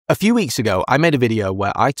A few weeks ago, I made a video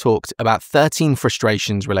where I talked about 13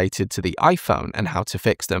 frustrations related to the iPhone and how to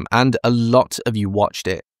fix them, and a lot of you watched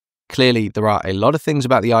it. Clearly, there are a lot of things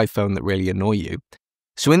about the iPhone that really annoy you.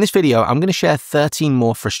 So in this video, I'm going to share 13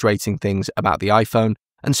 more frustrating things about the iPhone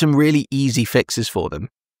and some really easy fixes for them.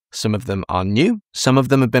 Some of them are new, some of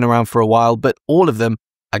them have been around for a while, but all of them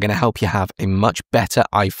are going to help you have a much better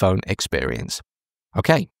iPhone experience.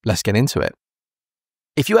 Okay, let's get into it.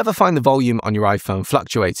 If you ever find the volume on your iPhone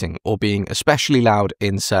fluctuating or being especially loud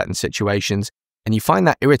in certain situations, and you find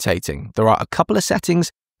that irritating, there are a couple of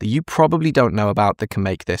settings that you probably don't know about that can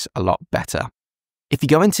make this a lot better. If you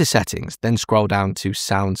go into Settings, then scroll down to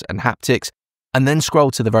Sounds and Haptics, and then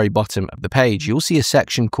scroll to the very bottom of the page, you'll see a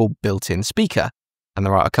section called Built-in Speaker, and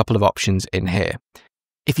there are a couple of options in here.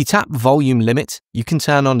 If you tap Volume Limit, you can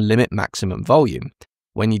turn on Limit Maximum Volume.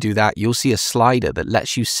 When you do that, you'll see a slider that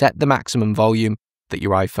lets you set the maximum volume that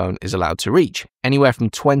your iPhone is allowed to reach, anywhere from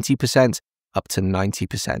 20% up to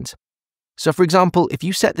 90%. So for example, if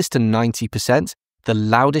you set this to 90%, the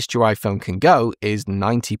loudest your iPhone can go is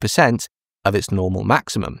 90% of its normal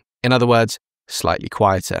maximum. In other words, slightly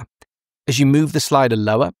quieter. As you move the slider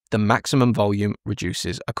lower, the maximum volume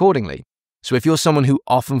reduces accordingly. So if you're someone who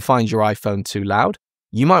often finds your iPhone too loud,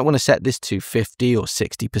 you might want to set this to 50 or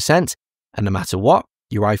 60%, and no matter what,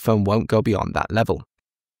 your iPhone won't go beyond that level.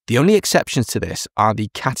 The only exceptions to this are the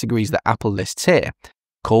categories that Apple lists here: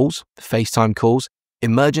 calls, FaceTime calls,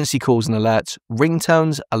 emergency calls and alerts,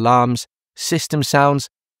 ringtones, alarms, system sounds,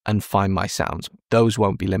 and Find My sounds. Those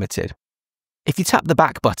won't be limited. If you tap the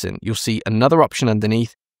back button, you'll see another option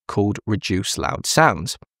underneath called Reduce Loud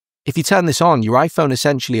Sounds. If you turn this on, your iPhone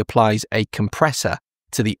essentially applies a compressor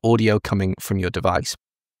to the audio coming from your device.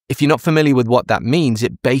 If you're not familiar with what that means,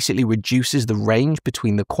 it basically reduces the range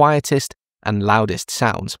between the quietest and loudest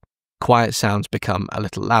sounds. Quiet sounds become a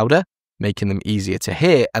little louder, making them easier to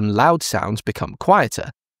hear, and loud sounds become quieter,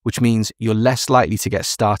 which means you're less likely to get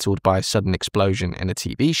startled by a sudden explosion in a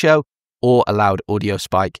TV show or a loud audio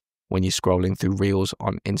spike when you're scrolling through Reels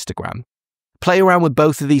on Instagram. Play around with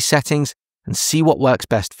both of these settings and see what works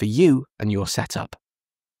best for you and your setup.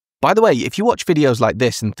 By the way, if you watch videos like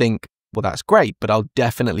this and think, well, that's great, but I'll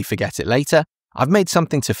definitely forget it later, I've made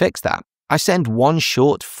something to fix that. I send one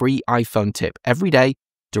short free iPhone tip every day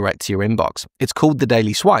direct to your inbox. It's called the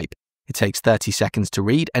Daily Swipe. It takes 30 seconds to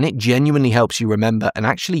read, and it genuinely helps you remember and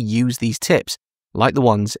actually use these tips, like the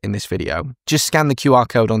ones in this video. Just scan the QR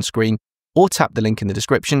code on screen or tap the link in the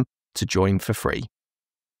description to join for free.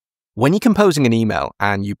 When you're composing an email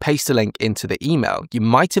and you paste a link into the email, you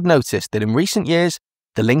might have noticed that in recent years,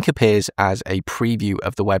 the link appears as a preview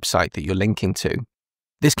of the website that you're linking to.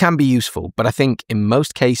 This can be useful, but I think in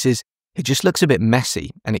most cases, it just looks a bit messy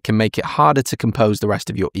and it can make it harder to compose the rest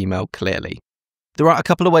of your email clearly. There are a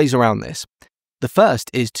couple of ways around this. The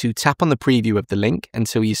first is to tap on the preview of the link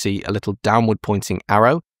until you see a little downward pointing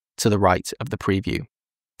arrow to the right of the preview.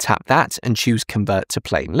 Tap that and choose Convert to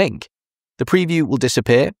Plain Link. The preview will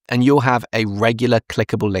disappear and you'll have a regular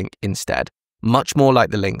clickable link instead, much more like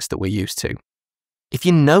the links that we're used to. If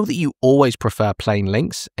you know that you always prefer plain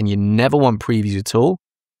links and you never want previews at all,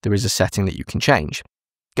 there is a setting that you can change.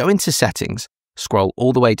 Go into Settings, scroll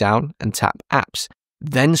all the way down and tap Apps,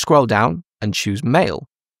 then scroll down and choose Mail.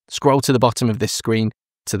 Scroll to the bottom of this screen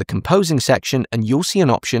to the Composing section and you'll see an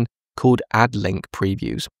option called Add Link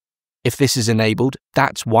Previews. If this is enabled,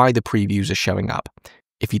 that's why the previews are showing up.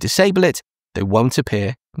 If you disable it, they won't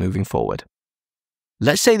appear moving forward.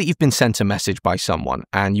 Let's say that you've been sent a message by someone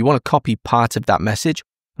and you want to copy part of that message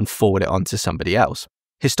and forward it on to somebody else.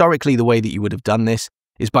 Historically, the way that you would have done this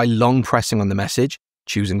is by long pressing on the message,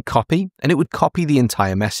 choosing Copy, and it would copy the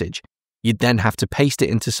entire message. You'd then have to paste it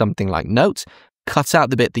into something like Notes, cut out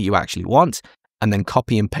the bit that you actually want, and then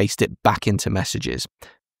copy and paste it back into Messages.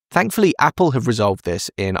 Thankfully, Apple have resolved this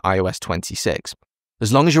in iOS 26.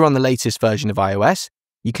 As long as you're on the latest version of iOS,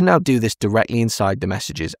 you can now do this directly inside the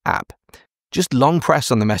Messages app. Just long press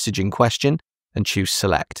on the message in question and choose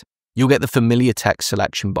Select. You'll get the familiar text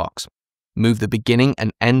selection box. Move the beginning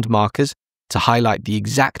and end markers to highlight the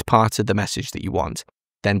exact part of the message that you want.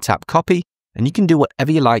 Then tap Copy, and you can do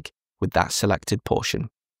whatever you like with that selected portion.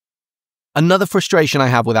 Another frustration I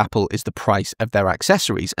have with Apple is the price of their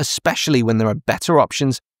accessories, especially when there are better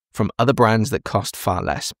options from other brands that cost far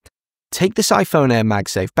less. Take this iPhone Air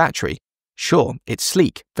MagSafe battery. Sure, it's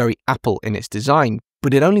sleek, very Apple in its design,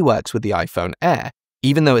 but it only works with the iPhone Air,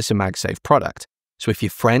 even though it's a MagSafe product. So if your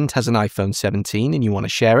friend has an iPhone 17 and you want to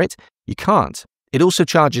share it, you can't. It also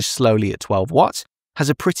charges slowly at 12 watts, has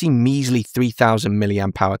a pretty measly 3000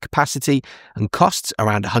 mAh capacity, and costs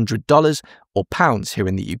around $100 or pounds here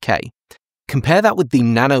in the UK. Compare that with the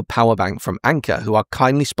Nano power bank from Anker, who are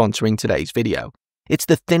kindly sponsoring today's video. It's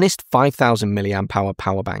the thinnest 5000 mAh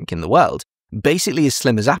power bank in the world, basically as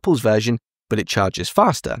slim as Apple's version, but it charges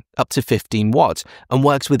faster, up to 15 watts, and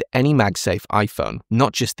works with any MagSafe iPhone,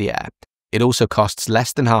 not just the Air. It also costs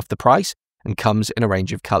less than half the price and comes in a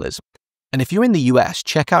range of colors. And if you're in the US,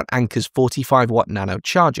 check out Anker's 45-watt Nano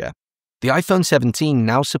charger. The iPhone 17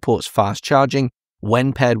 now supports fast charging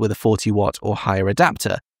when paired with a 40-watt or higher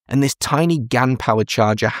adapter, and this tiny GaN-powered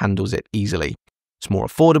charger handles it easily. It's more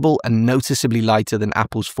affordable and noticeably lighter than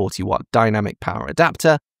Apple's 40-watt dynamic power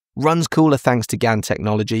adapter, runs cooler thanks to GaN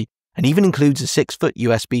technology, and even includes a 6-foot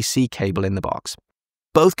USB-C cable in the box.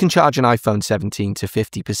 Both can charge an iPhone 17 to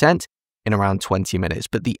 50% in around 20 minutes,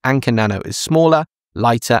 but the Anker Nano is smaller,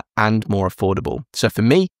 lighter, and more affordable. So for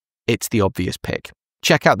me, it's the obvious pick.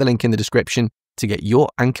 Check out the link in the description to get your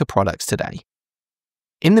Anker products today.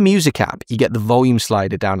 In the Music app, you get the volume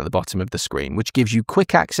slider down at the bottom of the screen, which gives you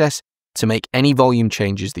quick access to make any volume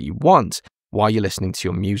changes that you want while you're listening to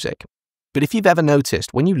your music. But if you've ever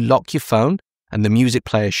noticed, when you lock your phone and the music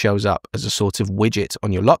player shows up as a sort of widget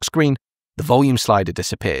on your lock screen, the volume slider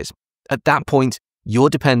disappears. At that point,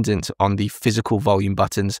 you're dependent on the physical volume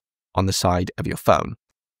buttons on the side of your phone.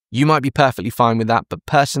 You might be perfectly fine with that, but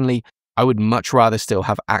personally, I would much rather still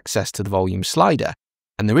have access to the volume slider,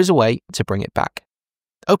 and there is a way to bring it back.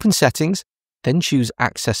 Open Settings, then choose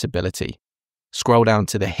Accessibility. Scroll down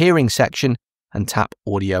to the Hearing section and tap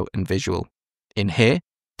Audio and Visual. In here,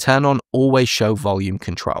 turn on Always Show Volume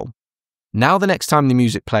Control. Now the next time the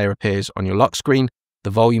music player appears on your lock screen,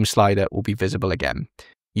 the volume slider will be visible again.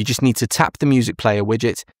 You just need to tap the music player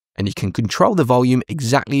widget and you can control the volume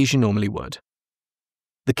exactly as you normally would.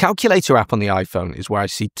 The Calculator app on the iPhone is where I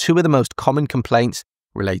see two of the most common complaints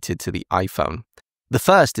related to the iPhone. The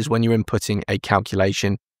first is when you're inputting a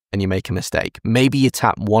calculation and you make a mistake. Maybe you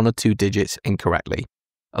tap 1 or 2 digits incorrectly.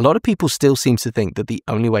 A lot of people still seem to think that the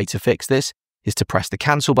only way to fix this is to press the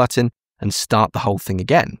cancel button and start the whole thing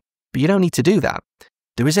again. But you don't need to do that.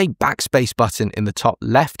 There is a backspace button in the top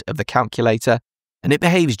left of the calculator, and it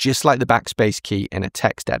behaves just like the backspace key in a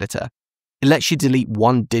text editor. It lets you delete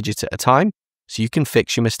 1 digit at a time, so you can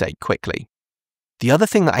fix your mistake quickly. The other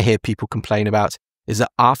thing that I hear people complain about is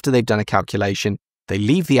that after they've done a calculation, they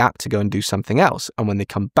leave the app to go and do something else, and when they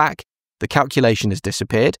come back, the calculation has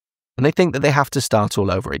disappeared, and they think that they have to start all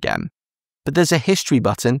over again. But there's a history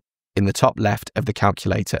button in the top left of the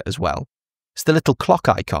calculator as well. It's the little clock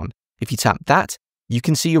icon. If you tap that, you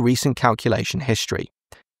can see your recent calculation history.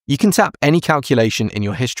 You can tap any calculation in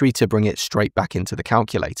your history to bring it straight back into the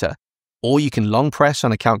calculator, or you can long press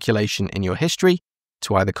on a calculation in your history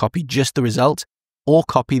to either copy just the result or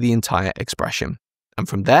copy the entire expression. And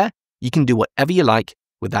from there, you can do whatever you like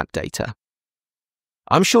with that data.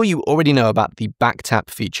 I'm sure you already know about the Backtap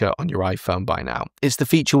feature on your iPhone by now. It's the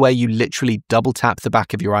feature where you literally double tap the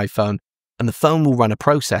back of your iPhone and the phone will run a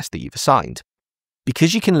process that you've assigned.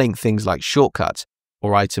 Because you can link things like shortcuts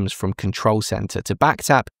or items from Control Center to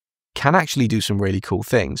Backtap, can actually do some really cool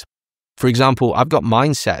things. For example, I've got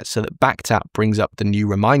mine set so that Backtap brings up the new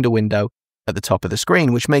reminder window at the top of the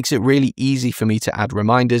screen, which makes it really easy for me to add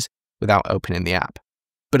reminders without opening the app.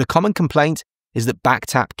 But a common complaint is that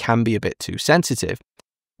Backtap can be a bit too sensitive.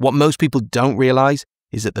 What most people don't realize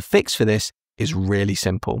is that the fix for this is really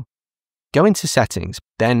simple. Go into Settings,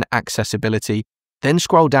 then Accessibility, then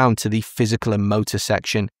scroll down to the Physical and Motor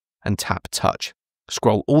section and tap Touch.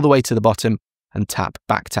 Scroll all the way to the bottom and tap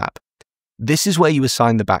Backtap. This is where you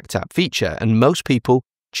assign the Backtap feature, and most people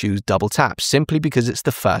choose double tap simply because it's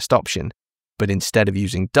the first option. But instead of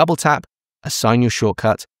using double tap, assign your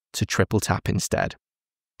shortcut to triple tap instead.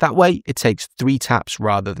 That way, it takes 3 taps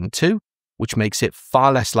rather than 2, which makes it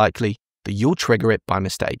far less likely that you'll trigger it by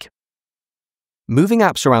mistake. Moving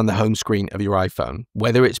apps around the home screen of your iPhone,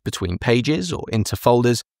 whether it's between pages or into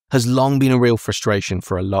folders, has long been a real frustration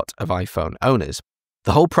for a lot of iPhone owners.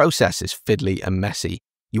 The whole process is fiddly and messy.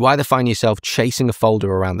 You either find yourself chasing a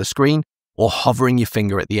folder around the screen or hovering your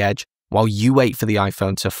finger at the edge while you wait for the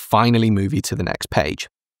iPhone to finally move you to the next page.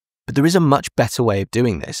 But there is a much better way of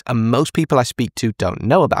doing this, and most people I speak to don't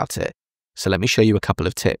know about it. So let me show you a couple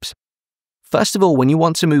of tips. First of all, when you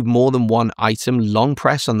want to move more than one item, long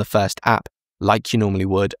press on the first app like you normally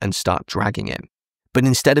would and start dragging it. But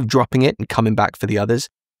instead of dropping it and coming back for the others,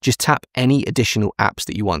 just tap any additional apps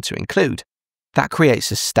that you want to include. That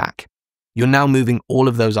creates a stack. You're now moving all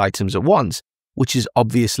of those items at once, which is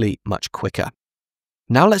obviously much quicker.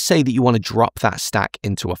 Now let's say that you want to drop that stack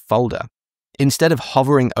into a folder. Instead of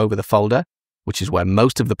hovering over the folder, which is where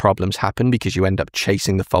most of the problems happen because you end up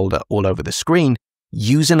chasing the folder all over the screen,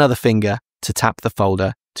 use another finger to tap the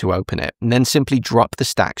folder to open it, and then simply drop the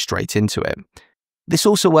stack straight into it. This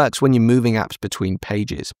also works when you're moving apps between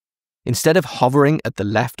pages. Instead of hovering at the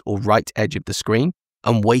left or right edge of the screen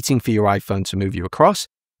and waiting for your iPhone to move you across,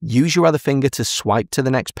 use your other finger to swipe to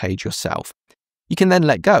the next page yourself. You can then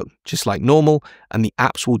let go, just like normal, and the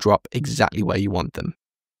apps will drop exactly where you want them.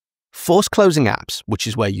 Force closing apps, which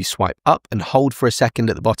is where you swipe up and hold for a second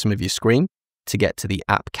at the bottom of your screen to get to the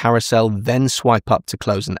app carousel, then swipe up to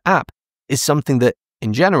close an app, is something that,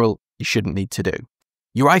 in general, you shouldn't need to do.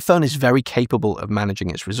 Your iPhone is very capable of managing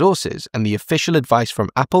its resources, and the official advice from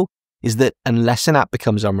Apple is that unless an app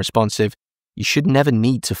becomes unresponsive, you should never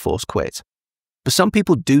need to force quit. But some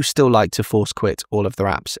people do still like to force quit all of their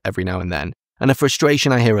apps every now and then, and a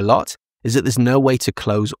frustration I hear a lot is that there's no way to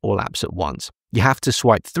close all apps at once. You have to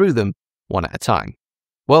swipe through them one at a time.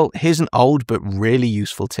 Well, here's an old but really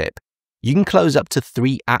useful tip. You can close up to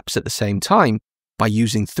 3 apps at the same time by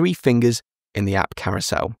using 3 fingers in the app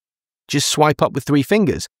carousel. Just swipe up with 3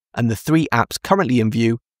 fingers, and the 3 apps currently in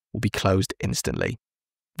view will be closed instantly.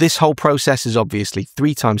 This whole process is obviously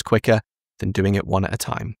 3 times quicker than doing it one at a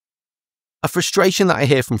time. A frustration that I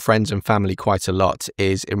hear from friends and family quite a lot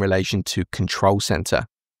is in relation to Control Center.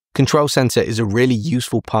 Control Center is a really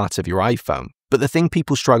useful part of your iPhone, but the thing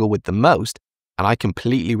people struggle with the most, and I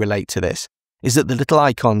completely relate to this, is that the little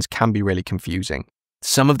icons can be really confusing.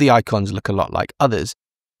 Some of the icons look a lot like others,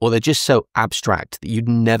 or they're just so abstract that you'd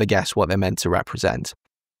never guess what they're meant to represent.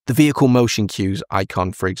 The vehicle motion cues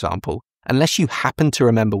icon, for example, unless you happen to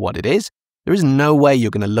remember what it is, there is no way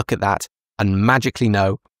you're going to look at that and magically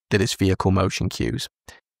know that it's vehicle motion cues.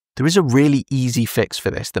 There is a really easy fix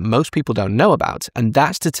for this that most people don't know about, and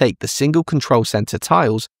that's to take the single Control Center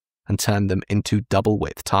tiles and turn them into double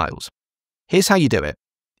width tiles. Here's how you do it.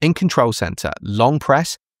 In Control Center, long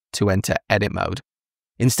press to enter edit mode.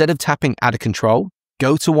 Instead of tapping Add a Control,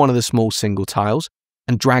 go to one of the small single tiles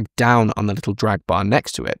and drag down on the little drag bar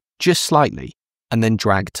next to it, just slightly, and then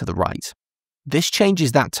drag to the right. This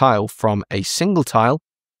changes that tile from a single tile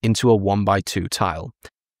into a 1x2 tile.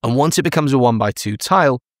 And once it becomes a 1x2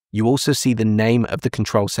 tile, you also see the name of the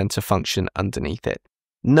Control Center function underneath it.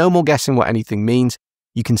 No more guessing what anything means,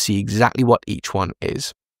 you can see exactly what each one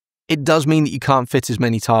is. It does mean that you can't fit as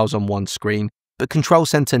many tiles on one screen, but Control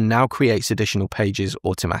Center now creates additional pages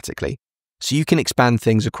automatically, so you can expand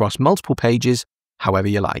things across multiple pages however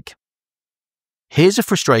you like. Here's a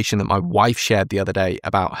frustration that my wife shared the other day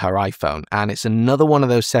about her iPhone, and it's another one of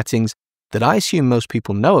those settings that I assume most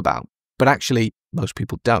people know about, but actually most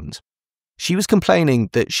people don't. She was complaining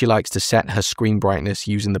that she likes to set her screen brightness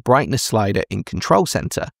using the brightness slider in Control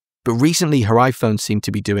Center, but recently her iPhone seemed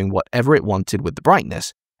to be doing whatever it wanted with the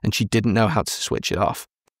brightness, and she didn't know how to switch it off.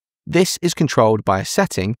 This is controlled by a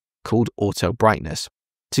setting called Auto Brightness.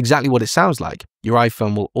 It's exactly what it sounds like. Your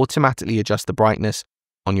iPhone will automatically adjust the brightness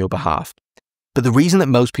on your behalf. But the reason that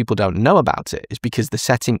most people don't know about it is because the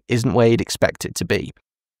setting isn't where you'd expect it to be.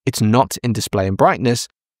 It's not in display and brightness,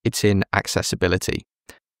 it's in accessibility.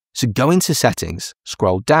 So go into Settings,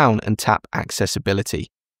 scroll down and tap Accessibility,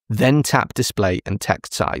 then tap Display and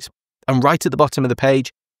Text Size. And right at the bottom of the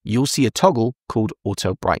page, you'll see a toggle called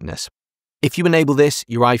Auto Brightness. If you enable this,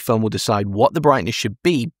 your iPhone will decide what the brightness should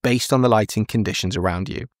be based on the lighting conditions around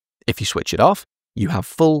you. If you switch it off, you have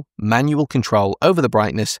full manual control over the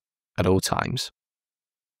brightness at all times.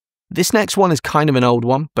 This next one is kind of an old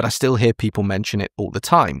one, but I still hear people mention it all the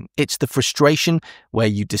time. It's the frustration where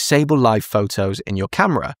you disable live photos in your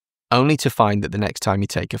camera, only to find that the next time you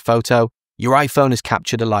take a photo, your iPhone has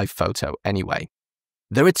captured a live photo anyway.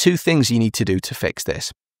 There are 2 things you need to do to fix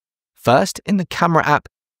this. First, in the camera app,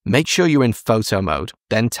 make sure you're in photo mode,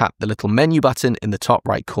 then tap the little menu button in the top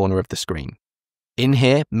right corner of the screen. In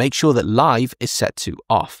here, make sure that live is set to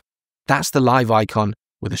off. That's the live icon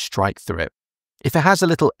with a strike through it. If it has a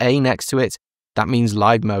little A next to it, that means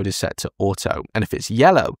live mode is set to auto, and if it's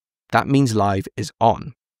yellow, that means live is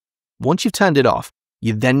on. Once you've turned it off,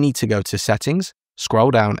 you then need to go to Settings, scroll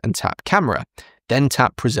down and tap Camera, then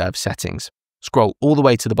tap Preserve Settings. Scroll all the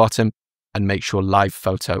way to the bottom and make sure live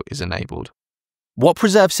photo is enabled. What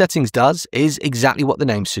Preserve Settings does is exactly what the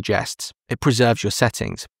name suggests. It preserves your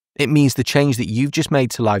settings. It means the change that you've just made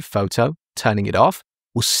to live photo, turning it off,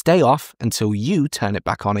 will stay off until you turn it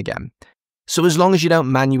back on again. So as long as you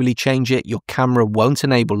don't manually change it, your camera won't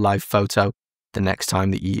enable live photo the next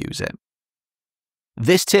time that you use it.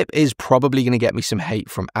 This tip is probably going to get me some hate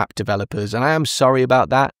from app developers, and I am sorry about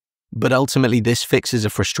that, but ultimately this fixes a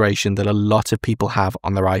frustration that a lot of people have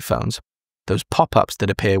on their iPhones. Those pop-ups that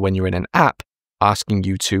appear when you're in an app asking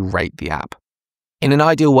you to rate the app. In an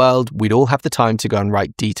ideal world, we'd all have the time to go and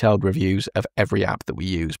write detailed reviews of every app that we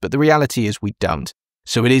use, but the reality is we don't.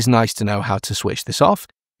 So it is nice to know how to switch this off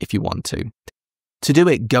if you want to. To do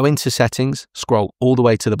it, go into Settings, scroll all the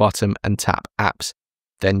way to the bottom and tap Apps,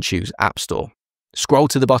 then choose App Store. Scroll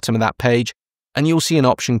to the bottom of that page and you'll see an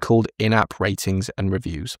option called In-App Ratings and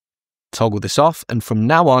Reviews. Toggle this off, and from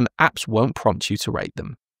now on, apps won't prompt you to rate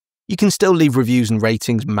them. You can still leave reviews and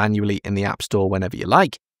ratings manually in the App Store whenever you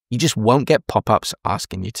like, you just won't get pop-ups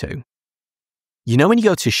asking you to. You know when you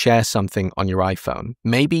go to share something on your iPhone,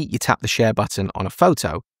 maybe you tap the share button on a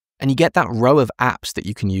photo, and you get that row of apps that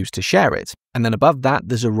you can use to share it, and then above that,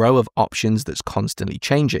 there's a row of options that's constantly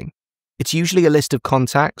changing. It's usually a list of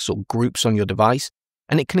contacts or groups on your device,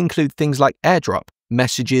 and it can include things like AirDrop,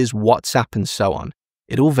 messages, WhatsApp, and so on.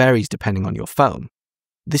 It all varies depending on your phone.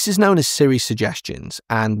 This is known as Siri suggestions,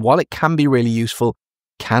 and while it can be really useful,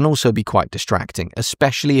 it can also be quite distracting,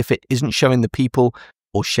 especially if it isn't showing the people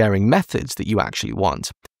or sharing methods that you actually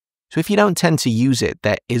want. So if you don't tend to use it,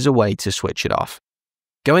 there is a way to switch it off.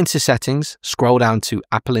 Go into Settings, scroll down to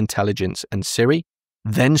Apple Intelligence and Siri,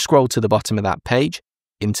 then scroll to the bottom of that page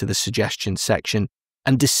into the Suggestions section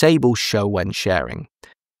and disable Show When Sharing.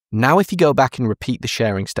 Now if you go back and repeat the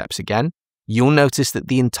sharing steps again, you'll notice that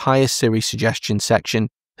the entire Siri Suggestions section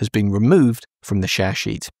has been removed from the share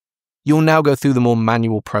sheet. You'll now go through the more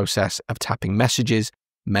manual process of tapping messages,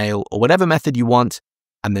 mail, or whatever method you want,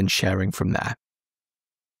 and then sharing from there.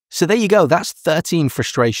 So there you go, that's 13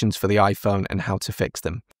 frustrations for the iPhone and how to fix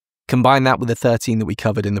them. Combine that with the 13 that we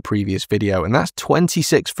covered in the previous video, and that's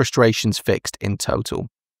 26 frustrations fixed in total.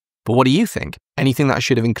 But what do you think? Anything that I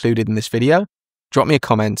should have included in this video? Drop me a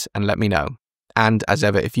comment and let me know. And as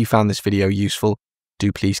ever, if you found this video useful,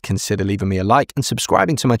 do please consider leaving me a like and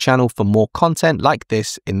subscribing to my channel for more content like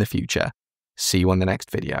this in the future. See you on the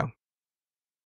next video.